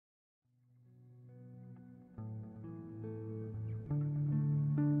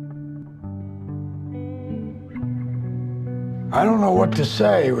I don't know what to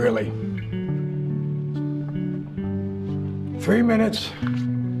say, really. 3 minutes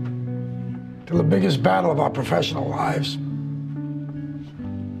to the biggest battle of our professional lives.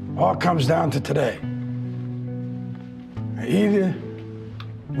 All comes down to today. Either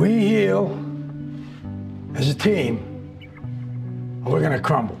we heal as a team, or we're gonna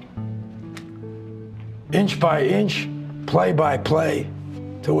crumble. Inch by inch, play by play,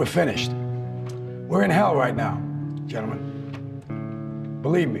 till we're finished. We're in hell right now, gentlemen.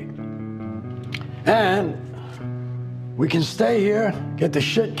 Believe me. And we can stay here, get the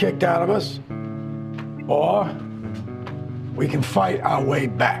shit kicked out of us, or we can fight our way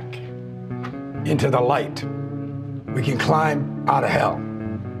back into the light. We can climb out of hell.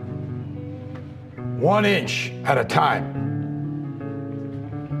 1 inch at a time.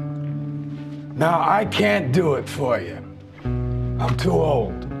 Now, I can't do it for you. I'm too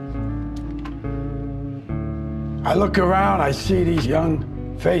old. I look around, I see these young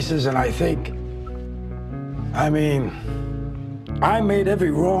faces, and I think, I mean, I made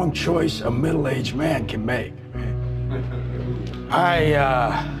every wrong choice a middle-aged man can make. I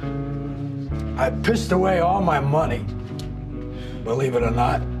pissed away all my money, believe it or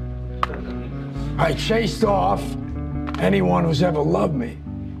not. I chased off anyone who's ever loved me.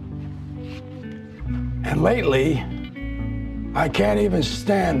 And lately, I can't even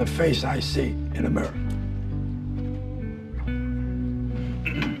stand the face I see in the mirror.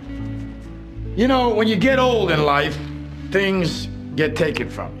 You know, when you get old in life, things get taken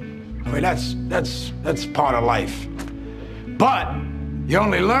from you. I mean, that's part of life. But you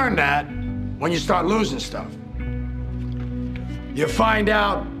only learn that when you start losing stuff. You find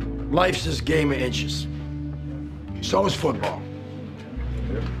out life's this game of inches. So is football.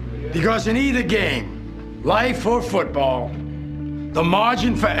 Because in either game, life or football, the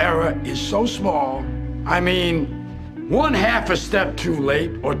margin for error is so small. I mean, 1/2 a step too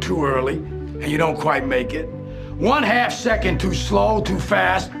late or too early, and you don't quite make it. 1/2 second too slow, too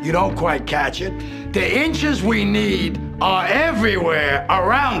fast, you don't quite catch it. The inches we need are everywhere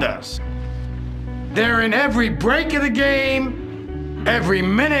around us. They're in every break of the game, every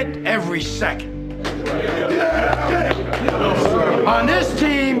minute, every second. On this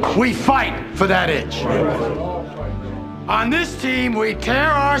team, we fight for that inch. On this team, we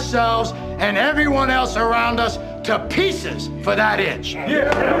tear ourselves and everyone else around us to pieces for that inch.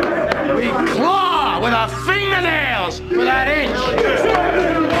 We claw with our fingernails for that inch.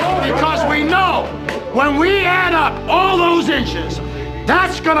 Because we know when we add up all those inches,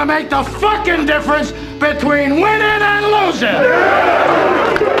 that's gonna make the fucking difference between winning and losing.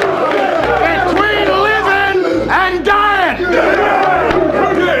 Between living and dying.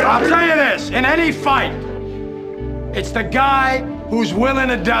 I'll tell you this, in any fight, it's the guy who's willing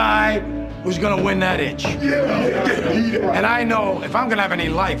to die who's gonna win that inch. And I know if I'm gonna have any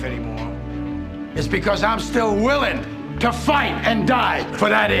life anymore, it's because I'm still willing to fight and die for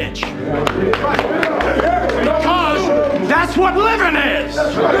that inch. Because that's what living is.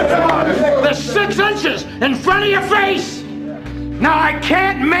 The 6 inches in front of your face. Now, I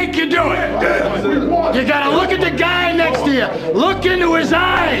can't make you do it. You gotta look at the guy next to you. Look into his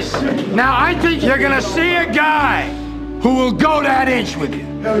eyes. Now, I think you're gonna see a guy who will go that inch with you.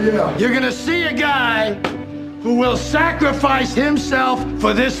 You're gonna see a guy who will sacrifice himself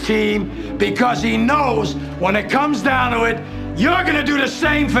for this team because he knows when it comes down to it, you're gonna do the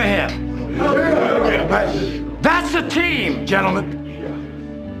same for him. That's a team, gentlemen.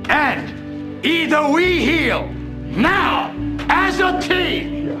 And either we heal now as a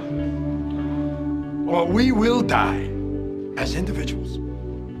team, or we will die as individuals.